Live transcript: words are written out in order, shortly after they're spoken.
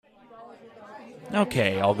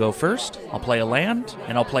Okay, I'll go first. I'll play a land,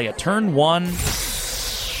 and I'll play a turn 1...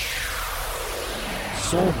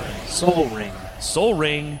 Soul Ring. Soul Ring. Soul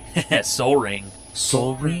Ring. Soul Ring.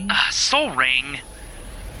 Soul Ring. Soul Ring.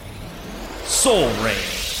 Soul Ring.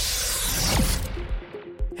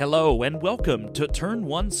 Hello and welcome to Turn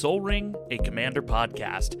 1 Soul Ring, a Commander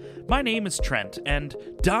podcast. My name is Trent, and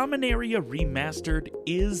Dominaria Remastered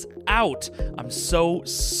is out. I'm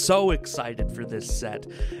so excited for this set.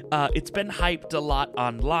 It's been hyped a lot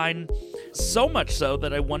online, so much so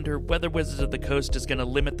that I wonder whether Wizards of the Coast is going to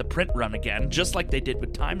limit the print run again, just like they did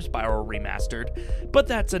with Time Spiral Remastered, but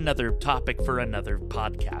that's another topic for another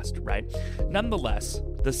podcast, right? Nonetheless,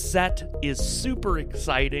 the set is super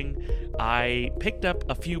exciting. I picked up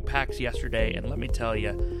a few packs yesterday, and let me tell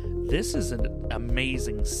you, this is an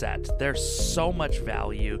amazing set. There's so much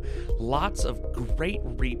value, lots of great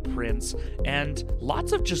reprints, and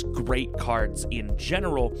lots of just great cards in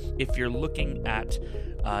general if you're looking at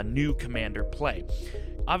new Commander play.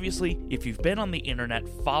 Obviously, if you've been on the internet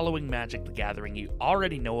following Magic the Gathering, you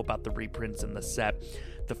already know about the reprints in the set.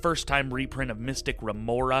 The first time reprint of Mystic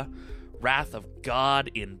Remora, Wrath of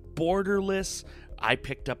God in Borderless. I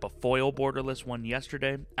picked up a foil Borderless one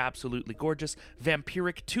yesterday. Absolutely gorgeous.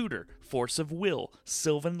 Vampiric Tutor, Force of Will,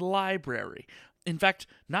 Sylvan Library. In fact,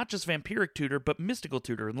 not just Vampiric Tutor, but Mystical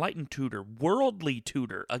Tutor, Enlightened Tutor, Worldly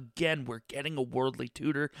Tutor. Again, we're getting a Worldly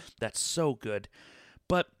Tutor. That's so good.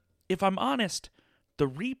 But if I'm honest, the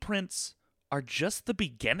reprints are just the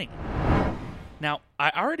beginning. Now,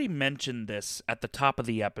 I already mentioned this at the top of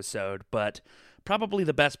the episode, but probably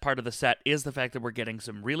the best part of the set is the fact that we're getting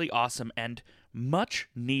some really awesome and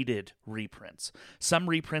much-needed reprints. Some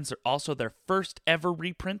reprints are also their first ever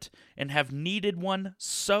reprint and have needed one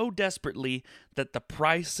so desperately that the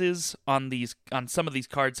prices on some of these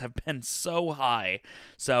cards have been so high.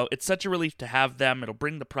 So it's such a relief to have them. It'll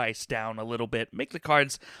bring the price down a little bit, make the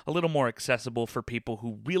cards a little more accessible for people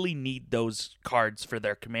who really need those cards for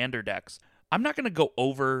their Commander decks. I'm not going to go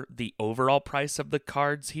over the overall price of the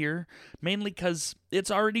cards here, mainly because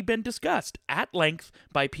it's already been discussed at length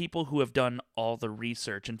by people who have done all the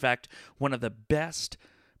research. In fact, one of the best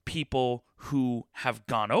people who have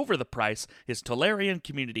gone over the price is Tolarian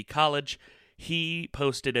Community College. He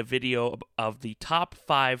posted a video of the top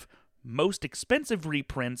 5 most expensive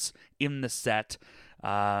reprints in the set.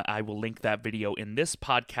 I will link that video in this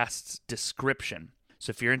podcast's description. So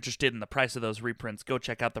if you're interested in the price of those reprints, go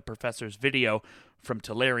check out the professor's video from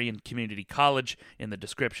Tolarian Community College in the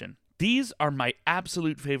description. These are my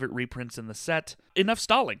absolute favorite reprints in the set. Enough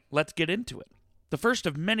stalling, let's get into it. The first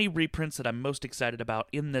of many reprints that I'm most excited about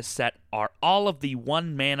in this set are all of the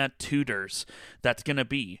 1-mana tutors. That's going to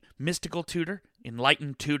be Mystical Tutor,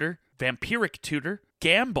 Enlightened Tutor, Vampiric Tutor,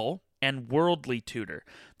 Gamble, and Worldly Tutor.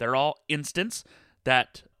 They're all instants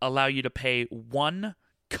that allow you to pay 1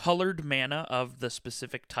 colored mana of the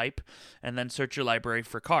specific type, and then search your library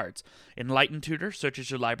for cards. Enlightened Tutor searches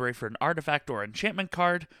your library for an artifact or enchantment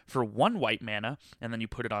card for 1 white mana, and then you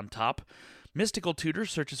put it on top. Mystical Tutor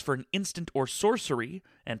searches for an instant or sorcery,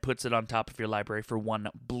 and puts it on top of your library for 1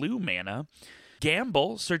 blue mana.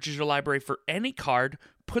 Gamble searches your library for any card,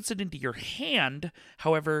 puts it into your hand,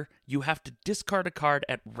 however, you have to discard a card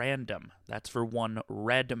at random. That's for 1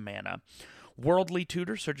 red mana. Worldly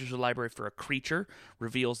Tutor searches your library for a creature,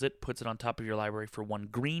 reveals it, puts it on top of your library for 1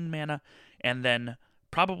 green mana, and then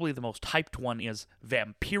probably the most hyped one is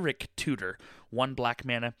Vampiric Tutor, 1 black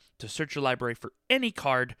mana to search your library for any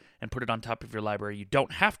card and put it on top of your library. You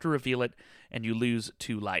don't have to reveal it, and you lose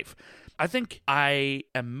 2 life. I think I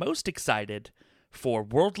am most excited for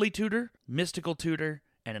Worldly Tutor, Mystical Tutor,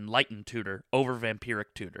 and Enlightened Tutor over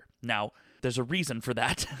Vampiric Tutor. Now, there's a reason for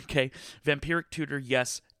that, okay? Vampiric Tutor,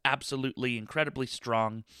 yes, absolutely incredibly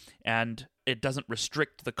strong, and it doesn't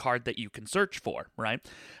restrict the card that you can search for, right?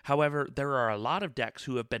 However, there are a lot of decks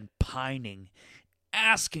who have been pining,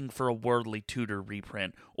 asking for a Worldly Tutor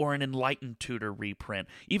reprint or an Enlightened Tutor reprint.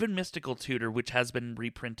 Even Mystical Tutor, which has been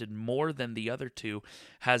reprinted more than the other 2,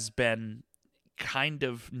 has been kind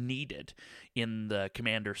of needed in the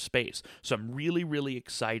Commander space. So I'm really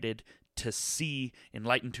excited to see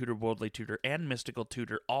Enlightened Tutor, Worldly Tutor, and Mystical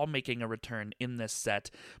Tutor all making a return in this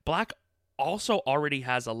set. Black also already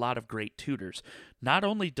has a lot of great tutors. Not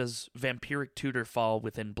only does Vampiric Tutor fall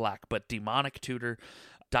within Black, but Demonic Tutor,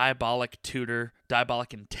 Diabolic Tutor,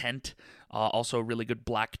 Diabolic Intent, also a really good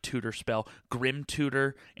black tutor spell. Grim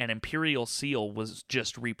Tutor and Imperial Seal was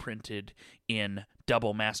just reprinted in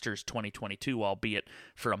Double Masters 2022, albeit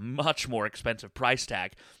for a much more expensive price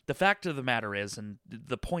tag. The fact of the matter is, and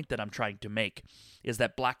the point that I'm trying to make, is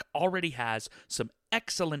that black already has some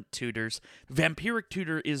excellent tutors. Vampiric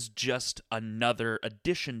Tutor is just another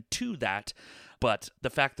addition to that, but the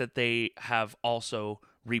fact that they have also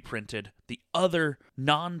reprinted the other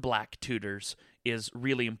non-black tutors is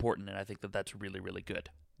really important, and I think that that's really, really good.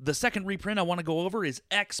 The second reprint I want to go over is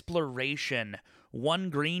Exploration. 1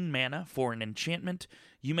 green mana for an enchantment.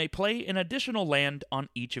 You may play an additional land on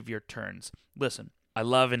each of your turns. Listen, I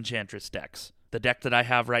love Enchantress decks. The deck that I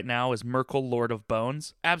have right now is Merkle, Lord of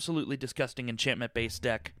Bones. Absolutely disgusting enchantment-based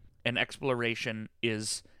deck, and Exploration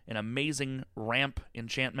is an amazing ramp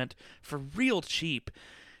enchantment for real cheap.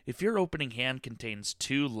 If your opening hand contains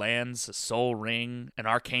 2 lands, a Soul Ring, an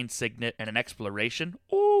Arcane Signet, and an Exploration,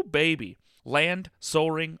 ooh, baby. Land, Soul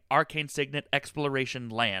Ring, Arcane Signet, Exploration,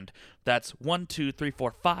 land. That's 1, 2, 3,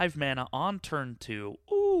 4, 5 mana on turn 2.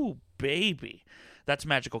 Ooh, baby. That's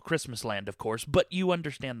Magical Christmas Land, of course, but you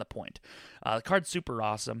understand the point. The card's super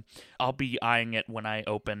awesome. I'll be eyeing it when I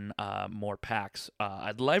open more packs.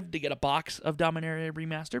 I'd love to get a box of Dominaria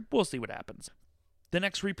Remastered. We'll see what happens. The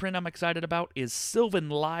next reprint I'm excited about is Sylvan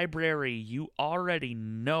Library. You already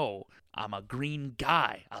know I'm a green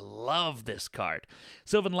guy. I love this card.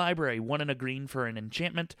 Sylvan Library, 1 and a green for an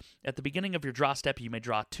enchantment. At the beginning of your draw step, you may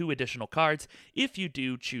draw 2 additional cards. If you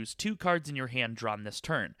do, choose 2 cards in your hand drawn this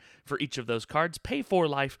turn. For each of those cards, pay 4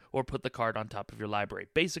 life or put the card on top of your library.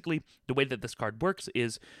 Basically, the way that this card works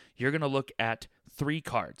is you're going to look at 3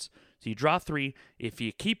 cards. So you draw 3. If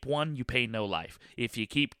you keep 1, you pay no life. If you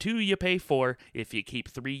keep 2, you pay 4. If you keep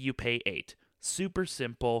 3, you pay 8. Super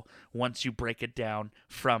simple once you break it down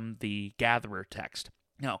from the Gatherer text.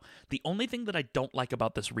 Now, the only thing that I don't like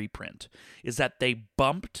about this reprint is that they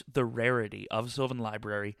bumped the rarity of Sylvan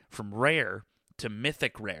Library from rare to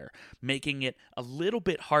mythic rare, making it a little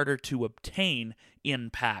bit harder to obtain in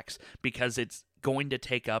packs because it's going to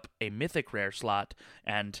take up a mythic rare slot,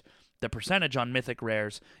 and the percentage on mythic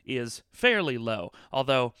rares is fairly low.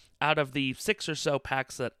 Although, out of the 6 or so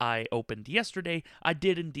packs that I opened yesterday, I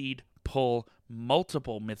did indeed pull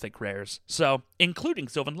multiple mythic rares, so including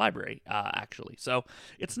Sylvan Library, actually. So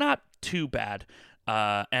it's not too bad.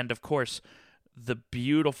 And of course, the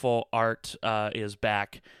beautiful art is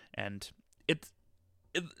back, and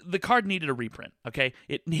the card needed a reprint, okay?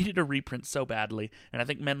 It needed a reprint so badly, and I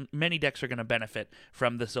think many decks are going to benefit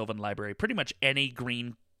from the Sylvan Library. Pretty much any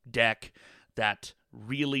green deck that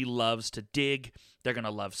really loves to dig, they're going to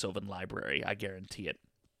love Sylvan Library, I guarantee it.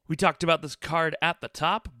 We talked about this card at the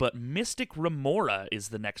top, but Mystic Remora is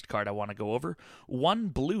the next card I want to go over. 1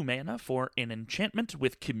 blue mana for an enchantment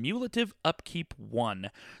with cumulative upkeep 1.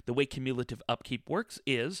 The way cumulative upkeep works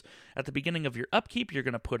is, at the beginning of your upkeep, you're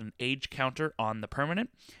going to put an age counter on the permanent,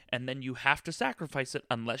 and then you have to sacrifice it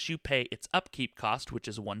unless you pay its upkeep cost, which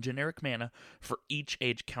is 1 generic mana, for each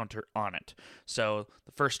age counter on it. So,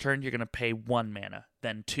 the first turn, you're going to pay 1 mana,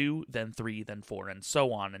 then 2, then 3, then 4, and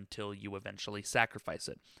so on until you eventually sacrifice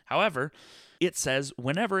it. However, it says,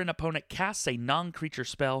 whenever an opponent casts a non-creature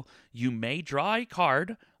spell, you may draw a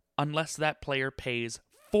card unless that player pays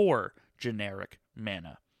 4 generic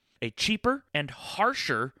mana. A cheaper and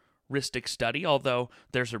harsher Rhystic Study, although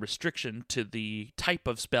there's a restriction to the type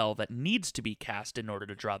of spell that needs to be cast in order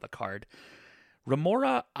to draw the card.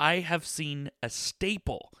 Remora, I have seen a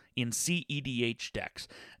staple in CEDH decks,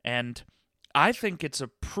 and I think it's a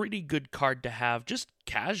pretty good card to have just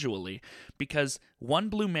casually, because 1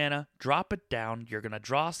 blue mana, drop it down, you're going to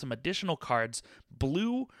draw some additional cards.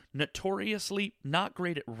 Blue, notoriously not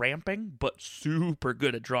great at ramping, but super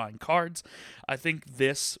good at drawing cards. I think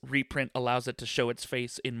this reprint allows it to show its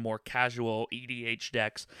face in more casual EDH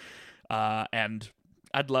decks, and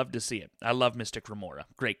I'd love to see it. I love Mystic Remora.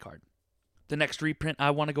 Great card. The next reprint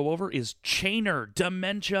I want to go over is Chainer,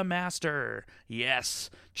 Dementia Master. Yes,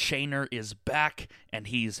 Chainer is back, and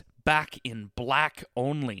he's back in black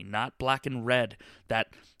only, not black and red. That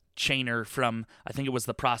Chainer from, I think it was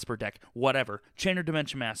the Prosper deck, whatever. Chainer,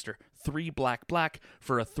 Dementia Master, 3 black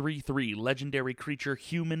for a 3/3 legendary creature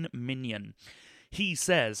human minion. He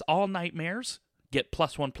says, all nightmares get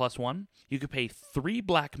 +1/+1. You could pay 3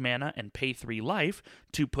 black mana and pay 3 life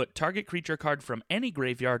to put target creature card from any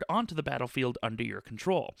graveyard onto the battlefield under your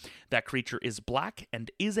control. That creature is black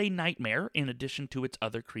and is a nightmare in addition to its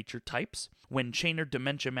other creature types. When Chainer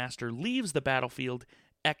Dementia Master leaves the battlefield,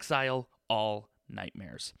 exile all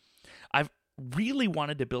nightmares. I've really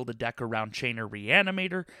wanted to build a deck around Chainer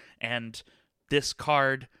Reanimator, and this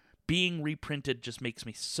card being reprinted just makes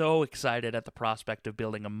me so excited at the prospect of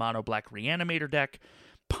building a mono black reanimator deck,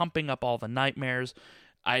 pumping up all the nightmares.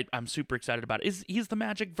 I'm super excited about it. He's the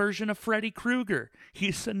Magic version of Freddy Krueger.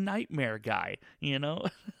 He's a nightmare guy, you know?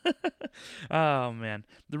 Oh, man.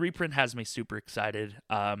 The reprint has me super excited.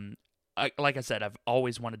 Like I said, I've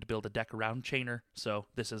always wanted to build a deck around Chainer, so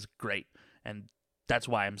this is great. And that's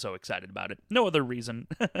why I'm so excited about it. No other reason.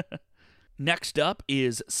 Next up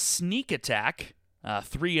is Sneak Attack.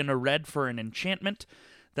 3 and a red for an enchantment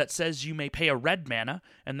that says you may pay a red mana,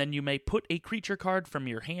 and then you may put a creature card from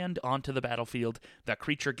your hand onto the battlefield. That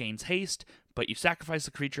creature gains haste, but you sacrifice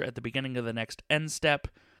the creature at the beginning of the next end step.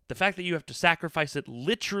 The fact that you have to sacrifice it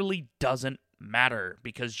literally doesn't matter,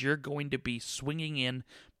 because you're going to be swinging in,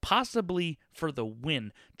 possibly for the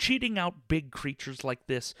win. Cheating out big creatures like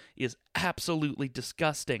this is absolutely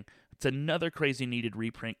disgusting. It's another crazy needed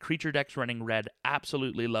reprint. Creature decks running red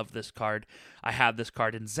absolutely love this card. I have this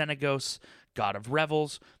card in Xenagos, God of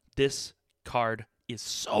Revels. This card is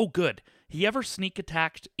so good. He ever sneak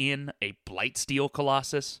attacked in a Blightsteel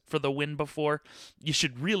Colossus for the win before? You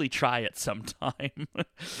should really try it sometime.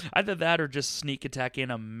 Either that or just sneak attack in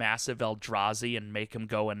a massive Eldrazi and make him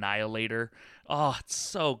go Annihilator. Oh, it's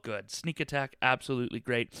so good. Sneak attack, absolutely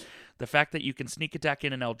great. The fact that you can sneak attack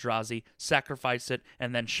in an Eldrazi, sacrifice it,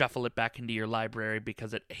 and then shuffle it back into your library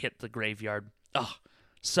because it hit the graveyard. Oh,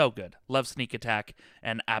 so good. Love sneak attack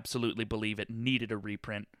and absolutely believe it needed a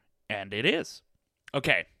reprint, and it is.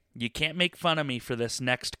 Okay. You can't make fun of me for this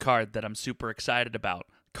next card that I'm super excited about.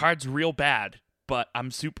 Card's real bad, but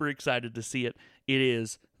I'm super excited to see it. It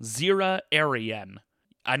is Xira Arian.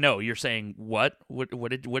 I know, you're saying, what? What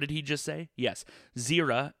did he just say? Yes,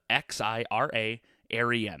 Xira, Xira,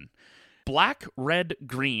 Arian. Black, red,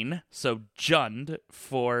 green, so Jund,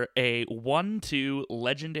 for a 1/2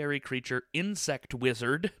 legendary creature insect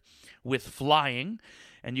wizard with flying,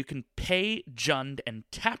 and you can pay Jund and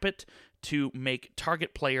tap it to make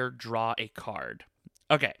target player draw a card.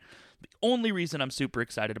 Okay, the only reason I'm super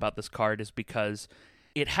excited about this card is because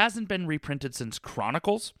it hasn't been reprinted since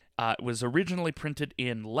Chronicles. It was originally printed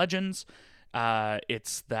in Legends.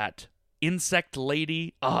 It's that insect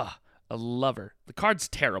lady. I love her. The card's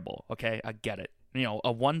terrible, okay? I get it. You know,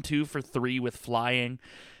 a 1/2 for 3 with flying.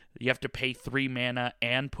 You have to pay 3 mana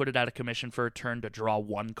and put it out of commission for a turn to draw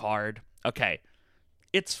 1 card. Okay,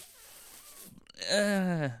 it's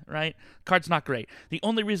right? Card's not great. The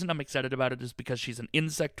only reason I'm excited about it is because she's an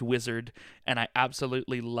insect wizard, and I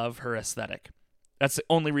absolutely love her aesthetic. That's the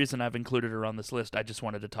only reason I've included her on this list. I just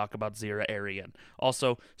wanted to talk about Xira Arian.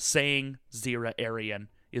 Also, saying Xira Arian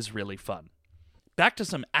is really fun. Back to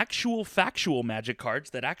some actual factual Magic cards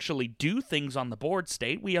that actually do things on the board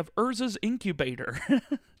state. We have Urza's Incubator.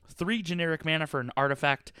 3 generic mana for an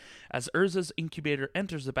artifact. As Urza's Incubator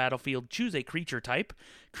enters the battlefield, choose a creature type.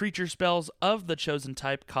 Creature spells of the chosen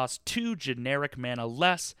type cost 2 generic mana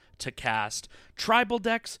less to cast. Tribal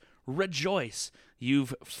decks, rejoice.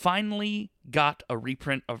 You've finally got a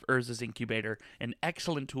reprint of Urza's Incubator, an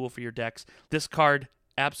excellent tool for your decks. This card,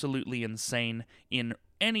 absolutely insane in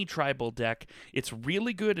any tribal deck. It's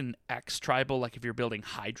really good in X tribal, like if you're building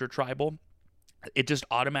Hydra tribal. It just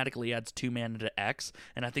automatically adds 2 mana to X,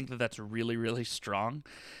 and I think that that's really, really strong.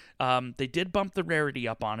 They did bump the rarity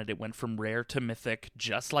up on it. It went from rare to mythic,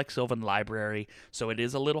 just like Sylvan Library, so it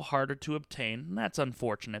is a little harder to obtain, and that's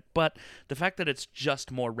unfortunate. But the fact that it's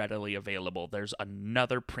just more readily available, there's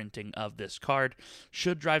another printing of this card,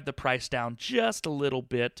 should drive the price down just a little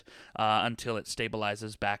bit until it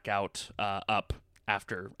stabilizes back out up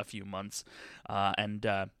after a few months.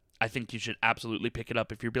 I think you should absolutely pick it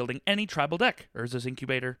up if you're building any tribal deck. Urza's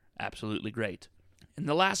Incubator, absolutely great. And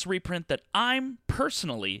the last reprint that I'm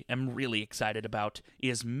personally am really excited about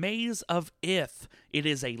is Maze of Ith. It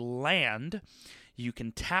is a land. You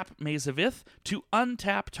can tap Maze of Ith to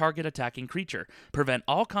untap target attacking creature. Prevent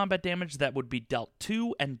all combat damage that would be dealt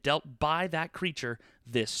to and dealt by that creature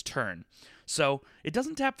this turn. So, it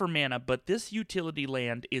doesn't tap for mana, but this utility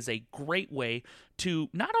land is a great way to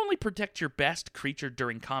not only protect your best creature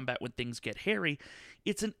during combat when things get hairy,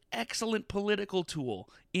 it's an excellent political tool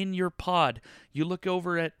in your pod. You look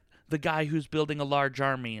over at the guy who's building a large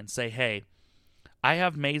army and say, hey, I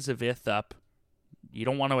have Maze of Ith up. You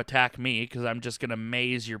don't want to attack me because I'm just going to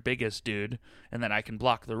maze your biggest dude, and then I can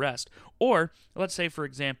block the rest. Or, let's say, for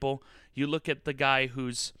example, you look at the guy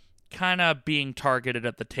who's kind of being targeted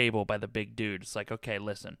at the table by the big dude. It's like, okay,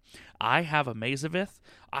 listen, I have a Maze of Ith.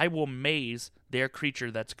 I will maze their creature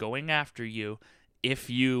that's going after you if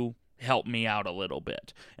you help me out a little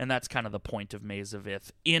bit. And that's kind of the point of Maze of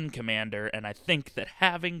Ith in Commander, and I think that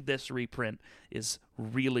having this reprint is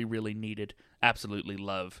really, really needed. Absolutely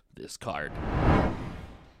love this card.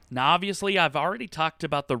 Now, obviously, I've already talked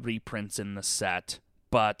about the reprints in the set,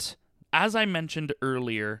 but as I mentioned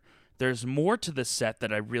earlier, there's more to the set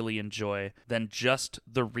that I really enjoy than just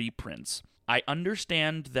the reprints. I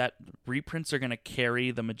understand that reprints are going to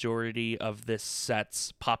carry the majority of this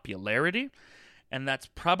set's popularity, and that's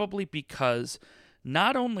probably because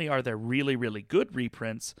not only are there really, really good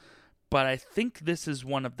reprints, but I think this is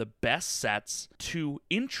one of the best sets to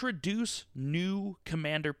introduce new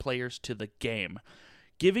Commander players to the game.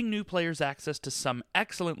 Giving new players access to some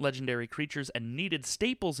excellent legendary creatures and needed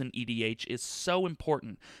staples in EDH is so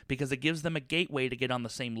important because it gives them a gateway to get on the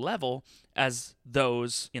same level as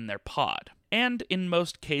those in their pod, and in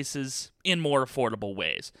most cases, in more affordable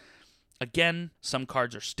ways. Again, some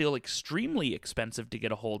cards are still extremely expensive to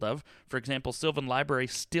get a hold of. For example, Sylvan Library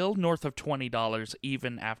still north of $20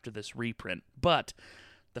 even after this reprint. But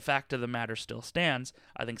the fact of the matter still stands.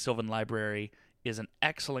 I think Sylvan Library is an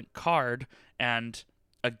excellent card and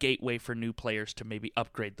a gateway for new players to maybe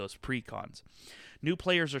upgrade those precons. New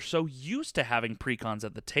players are so used to having precons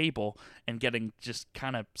at the table and getting just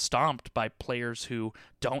kind of stomped by players who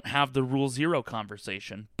don't have the Rule Zero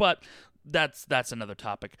conversation. But that's another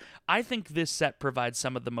topic. I think this set provides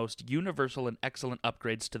some of the most universal and excellent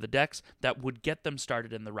upgrades to the decks that would get them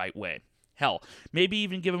started in the right way. Hell, maybe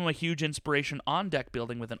even give them a huge inspiration on deck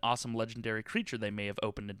building with an awesome legendary creature they may have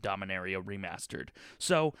opened in Dominaria Remastered.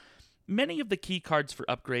 So, many of the key cards for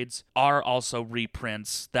upgrades are also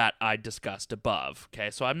reprints that I discussed above,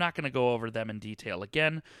 okay? So I'm not going to go over them in detail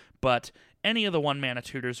again, but any of the 1-mana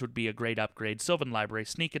tutors would be a great upgrade. Sylvan Library,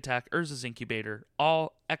 Sneak Attack, Urza's Incubator,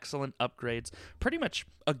 all excellent upgrades. Pretty much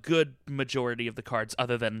a good majority of the cards,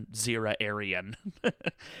 other than Zira Arian,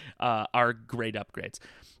 are great upgrades.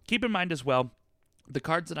 Keep in mind as well, the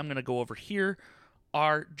cards that I'm going to go over here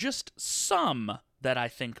are just some that I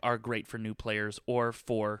think are great for new players or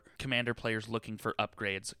for Commander players looking for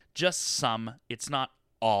upgrades. Just some. It's not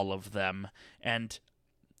all of them. And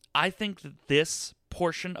I think that this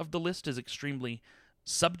portion of the list is extremely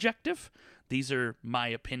subjective. These are my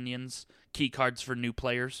opinions, key cards for new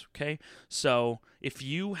players, okay? So if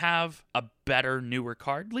you have a better, newer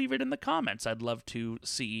card, leave it in the comments. I'd love to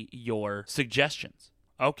see your suggestions.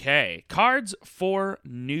 Okay, cards for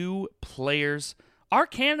new players.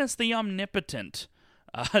 Arcanus the Omnipotent.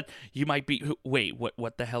 You might be, wait,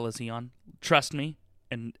 what the hell is he on? Trust me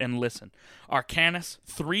and listen. Arcanus,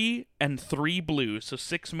 3 and 3 blue, so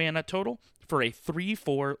 6 mana total for a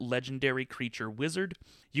 3/4 legendary creature wizard.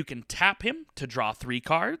 You can tap him to draw 3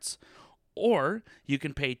 cards, or you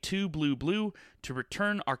can pay 2 blue to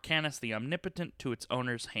return Arcanus the Omnipotent to its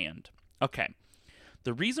owner's hand. Okay,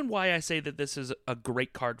 the reason why I say that this is a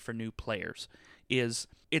great card for new players is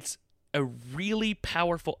it's a really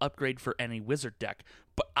powerful upgrade for any wizard deck,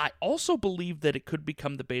 but I also believe that it could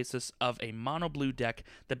become the basis of a mono-blue deck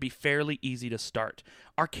that'd be fairly easy to start.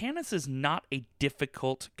 Arcanus is not a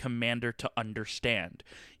difficult commander to understand.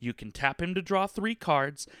 You can tap him to draw 3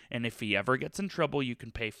 cards, and if he ever gets in trouble, you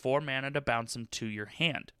can pay 4 mana to bounce him to your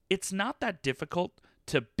hand. It's not that difficult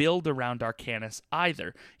to build around Arcanus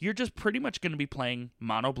either. You're just pretty much going to be playing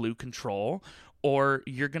mono-blue control, or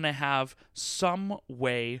you're going to have some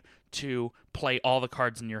way to play all the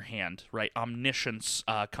cards in your hand, right? Omniscience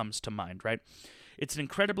comes to mind, right? It's an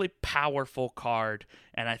incredibly powerful card,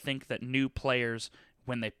 and I think that new players,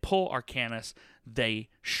 when they pull Arcanus, they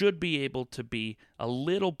should be able to be a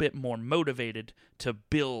little bit more motivated to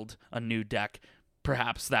build a new deck,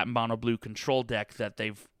 perhaps that mono-blue control deck that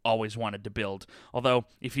they've always wanted to build. Although,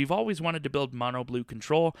 if you've always wanted to build mono-blue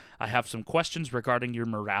control, I have some questions regarding your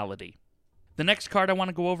morality. The next card I want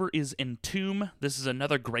to go over is Entomb. This is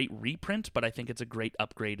another great reprint, but I think it's a great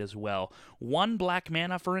upgrade as well. 1 black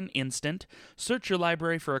mana for an instant. Search your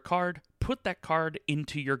library for a card, put that card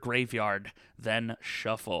into your graveyard, then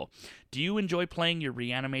shuffle. Do you enjoy playing your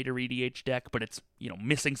Reanimator EDH deck, but it's,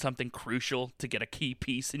 missing something crucial to get a key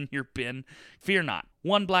piece in your bin? Fear not.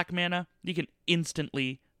 1 black mana, you can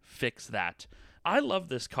instantly fix that. I love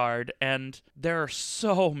this card, and there are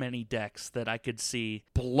so many decks that I could see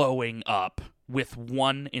blowing up with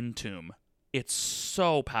 1 Entomb. It's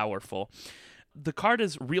so powerful. The card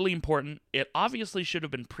is really important. It obviously should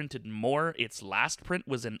have been printed more. Its last print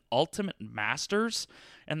was in Ultimate Masters,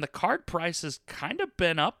 and the card price has kind of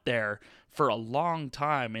been up there for a long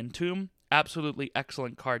time. Entomb, absolutely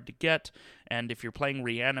excellent card to get, and if you're playing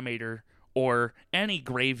Reanimator or any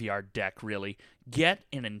graveyard deck, really, get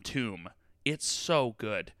an Entomb. It's so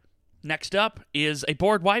good. Next up is a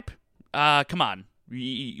board wipe. Come on.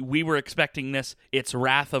 We were expecting this. It's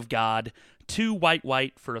Wrath of God. 2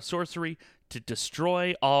 white for a sorcery to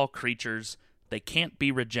destroy all creatures. They can't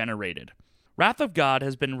be regenerated. Wrath of God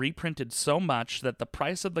has been reprinted so much that the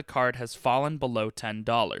price of the card has fallen below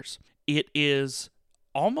 $10. It is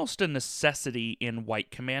almost a necessity in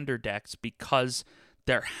white commander decks because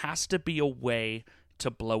there has to be a way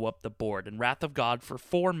to blow up the board, and Wrath of God for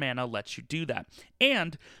 4 mana lets you do that.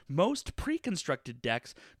 And most pre-constructed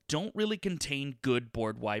decks don't really contain good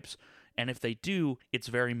board wipes, and if they do, it's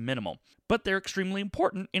very minimal. But they're extremely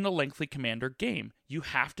important in a lengthy commander game. You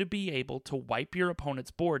have to be able to wipe your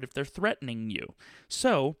opponent's board if they're threatening you.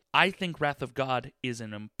 So, I think Wrath of God is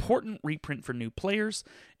an important reprint for new players,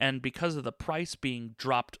 and because of the price being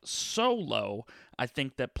dropped so low, I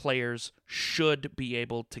think that players should be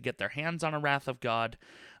able to get their hands on a Wrath of God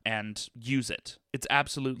and use it. It's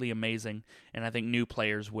absolutely amazing, and I think new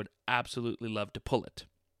players would absolutely love to pull it.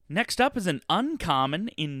 Next up is an uncommon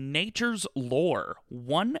in Nature's Lore.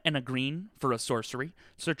 1 and a green for a sorcery.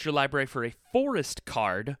 Search your library for a forest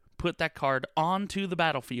card. Put that card onto the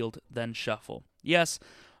battlefield, then shuffle. Yes,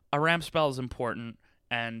 a ramp spell is important,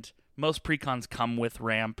 and most precons come with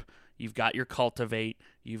ramp. You've got your Cultivate,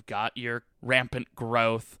 you've got your Rampant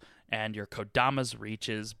Growth, and your Kodama's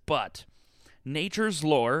Reaches, but Nature's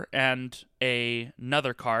Lore and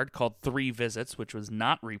another card called 3 Visits, which was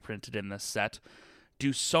not reprinted in this set,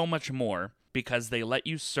 do so much more because they let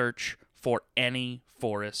you search for any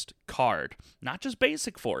forest card. Not just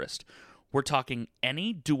basic forest. We're talking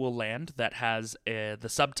any dual land that has the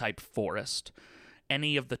subtype forest,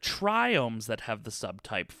 any of the triomes that have the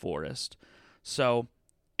subtype forest. So,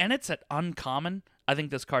 and it's at uncommon. I think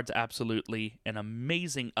this card's absolutely an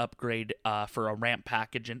amazing upgrade for a ramp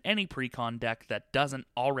package in any precon deck that doesn't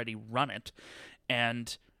already run it.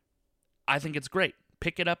 And I think it's great.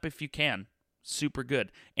 Pick it up if you can. Super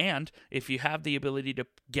good. And if you have the ability to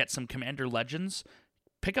get some Commander Legends,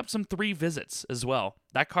 pick up some 3 Visits as well.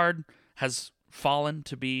 That card has fallen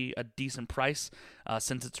to be a decent price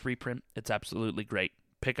since its reprint. It's absolutely great.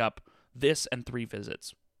 Pick up this and 3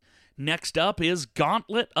 Visits. Next up is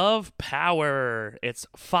Gauntlet of Power. It's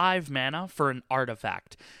 5 mana for an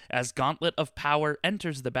artifact. As Gauntlet of Power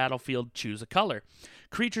enters the battlefield, choose a color.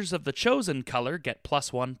 Creatures of the chosen color get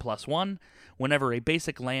 +1/+1. Whenever a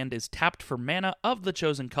basic land is tapped for mana of the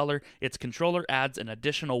chosen color, its controller adds an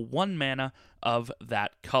additional 1 mana of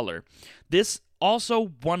that color. This also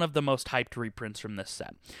one of the most hyped reprints from this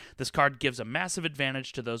set. This card gives a massive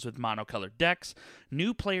advantage to those with monocolored decks.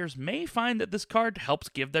 New players may find that this card helps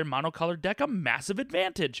give their monocolored deck a massive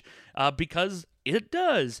advantage, because it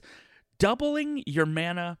does. Doubling your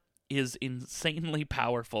mana is insanely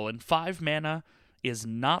powerful, and 5 mana is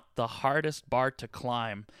not the hardest bar to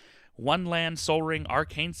climb. 1 land, Sol Ring,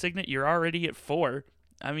 Arcane Signet, you're already at 4.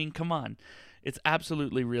 I mean, come on. It's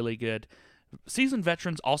absolutely really good. Seasoned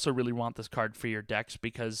veterans also really want this card for your decks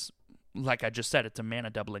because, like I just said, it's a mana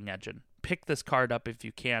doubling engine. Pick this card up if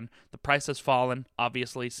you can. The price has fallen,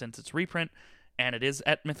 obviously, since its reprint, and it is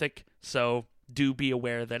at Mythic, so do be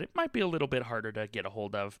aware that it might be a little bit harder to get a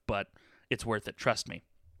hold of, but it's worth it, trust me.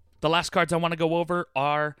 The last cards I want to go over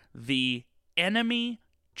are the enemy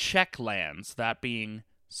check lands, that being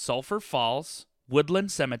Sulphur Falls,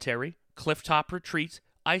 Woodland Cemetery, Clifftop Retreat,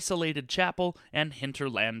 Isolated Chapel, and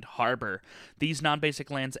Hinterland Harbor. These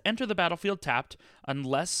non-basic lands enter the battlefield tapped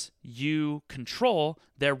unless you control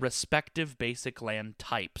their respective basic land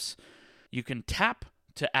types. You can tap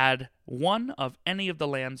to add 1 of any of the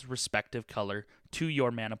land's respective color to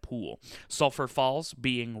your mana pool. Sulphur Falls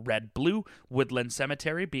being red-blue, Woodland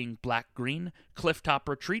Cemetery being black-green, Clifftop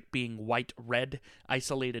Retreat being white-red,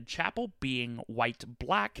 Isolated Chapel being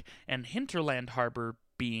white-black, and Hinterland Harbor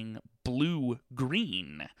being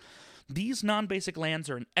blue-green. These non-basic lands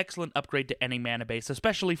are an excellent upgrade to any mana base,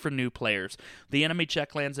 especially for new players. The enemy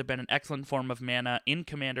check lands have been an excellent form of mana in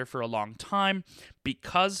Commander for a long time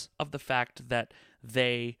because of the fact that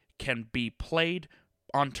they can be played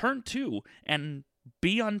on turn 2 and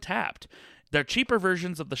be untapped. They're cheaper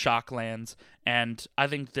versions of the shock lands, and I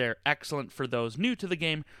think they're excellent for those new to the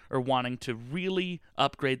game or wanting to really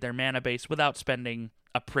upgrade their mana base without spending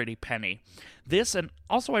a pretty penny. This, and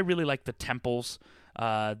also I really like the temples,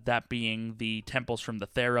 that being the temples from the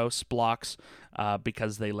Theros blocks,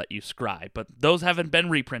 because they let you scry. But those haven't been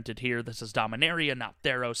reprinted here. This is Dominaria, not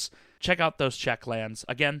Theros. Check out those check lands.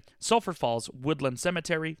 Again, Sulphur Falls, Woodland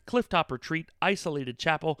Cemetery, Clifftop Retreat, Isolated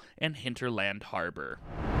Chapel, and Hinterland Harbor.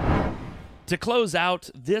 To close out,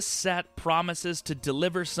 this set promises to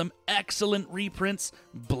deliver some excellent reprints.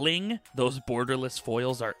 Bling, those borderless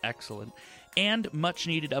foils are excellent, and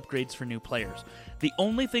much-needed upgrades for new players. The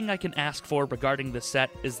only thing I can ask for regarding this set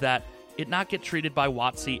is that it not get treated by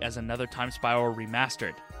WotC as another Time Spiral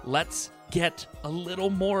Remastered. Let's get a little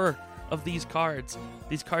more of these cards.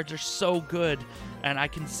 These cards are so good, and I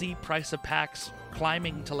can see price of packs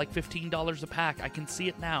climbing to like $15 a pack. I can see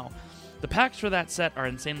it now. The packs for that set are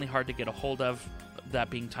insanely hard to get a hold of, that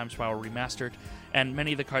being Times Power Remastered, and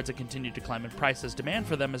many of the cards that continue to climb in price as demand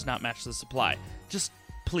for them has not matched the supply. Just,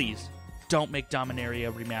 please, don't make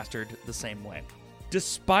Dominaria Remastered the same way.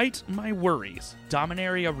 Despite my worries,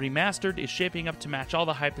 Dominaria Remastered is shaping up to match all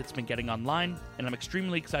the hype it's been getting online, and I'm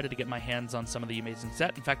extremely excited to get my hands on some of the amazing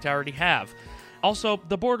set. In fact, I already have. Also,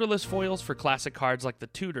 the borderless foils for classic cards like the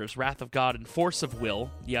Tutors, Wrath of God, and Force of Will,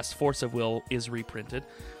 yes, Force of Will is reprinted,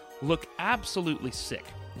 look absolutely sick.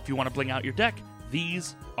 If you want to bling out your deck,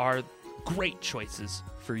 these are great choices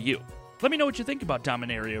for you. Let me know what you think about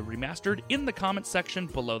Dominaria Remastered in the comments section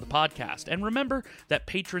below the podcast. And remember that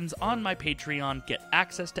patrons on my Patreon get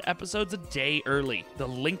access to episodes a day early. The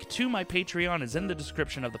link to my Patreon is in the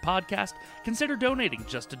description of the podcast. Consider donating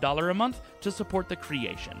just $1 a month to support the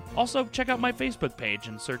creation. Also, check out my Facebook page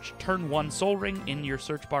and search Turn 1 Soul Ring in your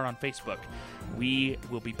search bar on Facebook. We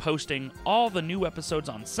will be posting all the new episodes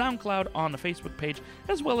on SoundCloud on the Facebook page,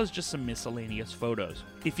 as well as just some miscellaneous photos.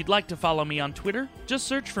 If you'd like to follow me on Twitter, just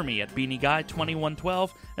search for me at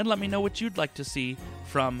BeanieGuy2112 and let me know what you'd like to see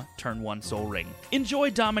from Turn 1 Soul Ring. Enjoy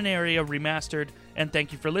Dominaria Remastered, and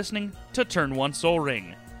thank you for listening to Turn 1 Soul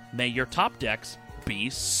Ring. May your top decks be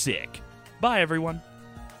sick. Bye, everyone.